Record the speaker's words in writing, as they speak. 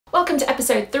Welcome to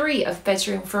episode 3 of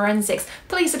Bedroom Forensics.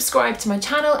 Please subscribe to my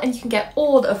channel and you can get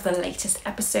all of the latest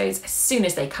episodes as soon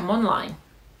as they come online.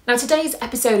 Now today's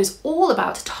episode is all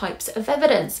about types of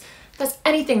evidence. That's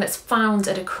anything that's found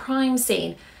at a crime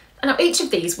scene. And now each of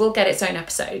these will get its own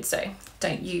episode, so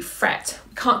don't you fret.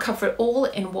 We can't cover it all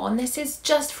in one. This is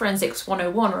just Forensics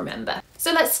 101, remember.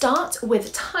 So let's start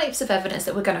with types of evidence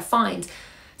that we're going to find.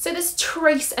 So there's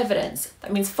trace evidence.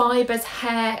 That means fibres,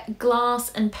 hair,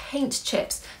 glass and paint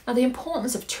chips. Now the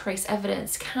importance of trace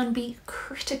evidence can be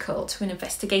critical to an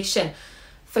investigation.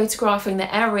 Photographing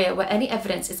the area where any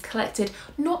evidence is collected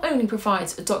not only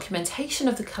provides a documentation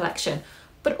of the collection,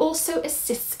 but also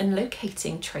assists in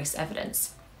locating trace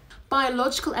evidence.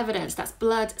 Biological evidence, that's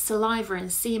blood, saliva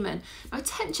and semen. Now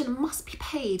attention must be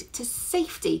paid to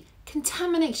safety,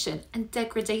 contamination and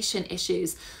degradation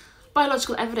issues.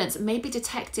 Biological evidence may be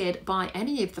detected by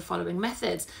any of the following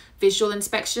methods: visual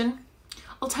inspection,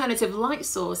 alternative light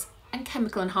source, and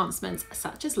chemical enhancements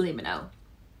such as luminol.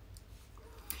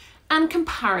 And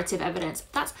comparative evidence,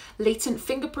 that's latent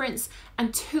fingerprints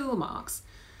and tool marks.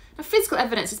 Now, physical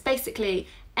evidence is basically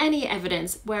any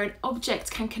evidence where an object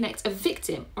can connect a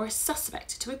victim or a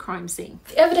suspect to a crime scene.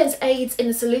 The evidence aids in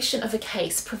the solution of a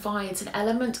case, provides an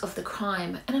element of the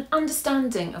crime and an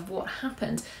understanding of what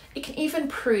happened. It can even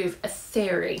prove a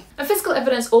theory. And physical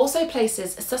evidence also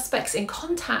places suspects in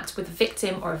contact with the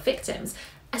victim or victims,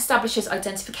 establishes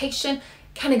identification,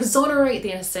 can exonerate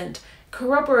the innocent,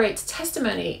 corroborate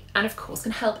testimony, and of course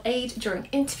can help aid during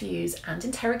interviews and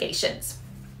interrogations.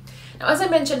 Now, as I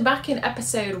mentioned back in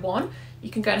episode 1, you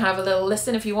can go and have a little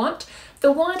listen if you want.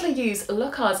 The widely used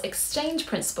Locard's exchange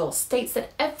principle states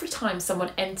that every time someone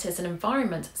enters an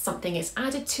environment, something is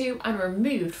added to and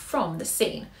removed from the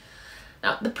scene.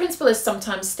 Now, the principle is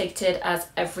sometimes stated as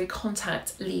every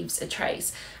contact leaves a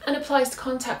trace and applies to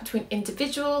contact between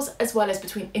individuals as well as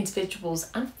between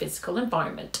individuals and physical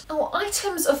environment. Now,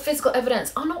 items of physical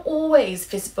evidence are not always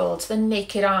visible to the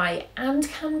naked eye and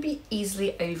can be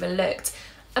easily overlooked.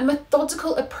 A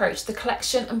methodical approach to the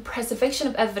collection and preservation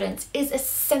of evidence is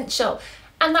essential,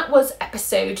 and that was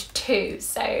episode 2,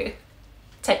 so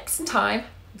take some time,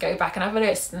 go back and have a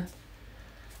listen.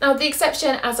 Now the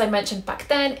exception, as I mentioned back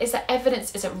then, is that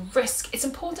evidence is at risk. It's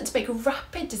important to make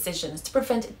rapid decisions to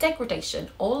prevent degradation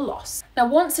or loss. Now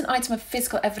once an item of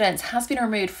physical evidence has been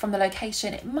removed from the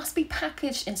location, it must be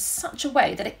packaged in such a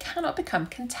way that it cannot become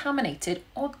contaminated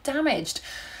or damaged.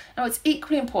 Now it's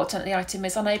equally important that the item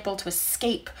is unable to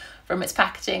escape from its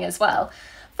packaging as well.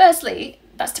 Firstly,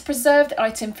 that's to preserve the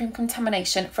item from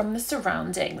contamination from the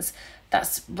surroundings.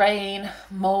 That's rain,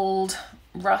 mould,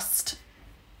 rust,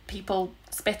 people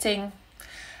spitting.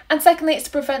 And secondly, it's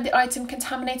to prevent the item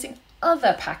contaminating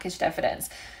other packaged evidence.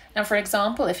 Now, for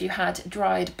example, if you had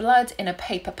dried blood in a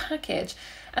paper package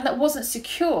and that wasn't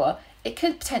secure, it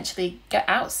could potentially get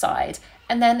outside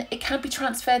and then it can be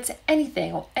transferred to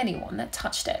anything or anyone that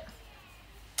touched it.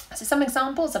 So some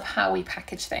examples of how we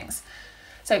package things.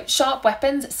 So sharp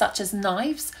weapons such as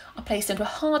knives are placed into a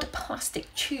hard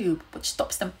plastic tube which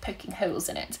stops them poking holes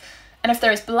in it. And if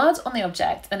there is blood on the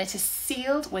object, then it is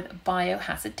sealed with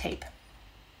biohazard tape.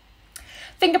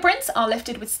 Fingerprints are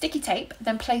lifted with sticky tape,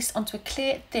 then placed onto a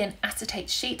clear, thin acetate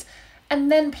sheet,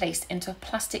 and then placed into a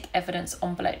plastic evidence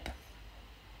envelope.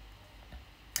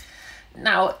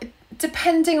 Now,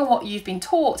 depending on what you've been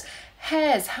taught,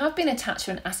 hairs have been attached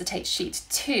to an acetate sheet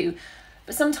too,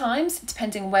 but sometimes,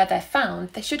 depending where they're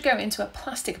found, they should go into a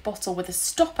plastic bottle with a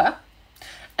stopper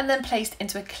and then placed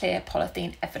into a clear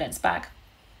polythene evidence bag.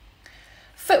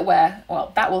 Footwear,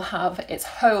 well, that will have its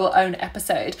whole own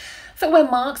episode. Footwear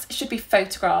marks should be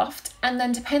photographed and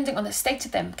then, depending on the state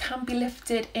of them, can be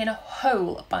lifted in a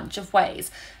whole bunch of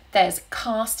ways. There's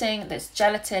casting, there's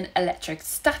gelatin,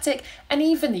 electrostatic, and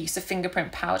even the use of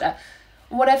fingerprint powder.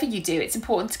 Whatever you do, it's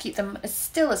important to keep them as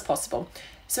still as possible.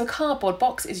 So a cardboard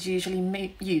box is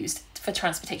usually used for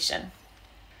transportation.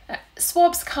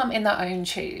 Swabs come in their own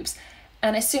tubes,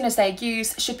 and as soon as they're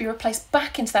used, should be replaced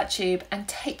back into that tube and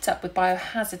taped up with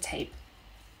biohazard tape.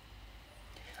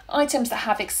 Items that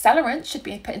have accelerant should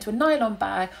be put into a nylon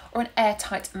bag or an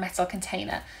airtight metal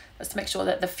container. That's to make sure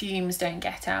that the fumes don't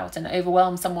get out and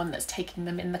overwhelm someone that's taking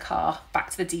them in the car back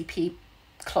to the DP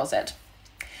closet.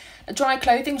 Dry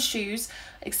clothing, shoes,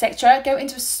 etc. go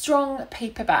into a strong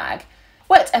paper bag.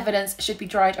 Wet evidence should be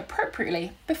dried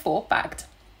appropriately before bagged.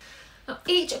 Now,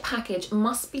 each package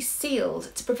must be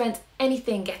sealed to prevent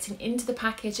anything getting into the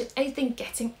package and anything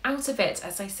getting out of it,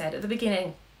 as I said at the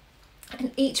beginning.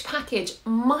 And each package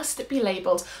must be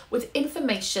labelled with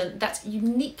information that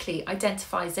uniquely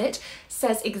identifies it,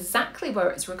 says exactly where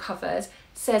it's recovered,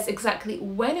 says exactly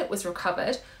when it was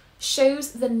recovered,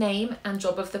 shows the name and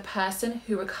job of the person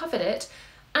who recovered it,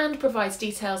 and provides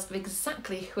details of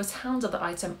exactly who has handled the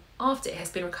item after it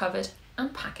has been recovered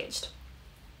and packaged.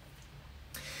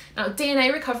 Now,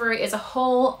 DNA recovery is a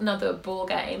whole nother ball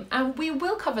game, and we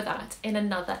will cover that in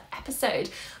another episode.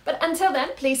 But until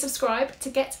then, please subscribe to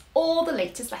get all the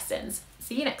latest lessons.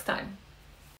 See you next time.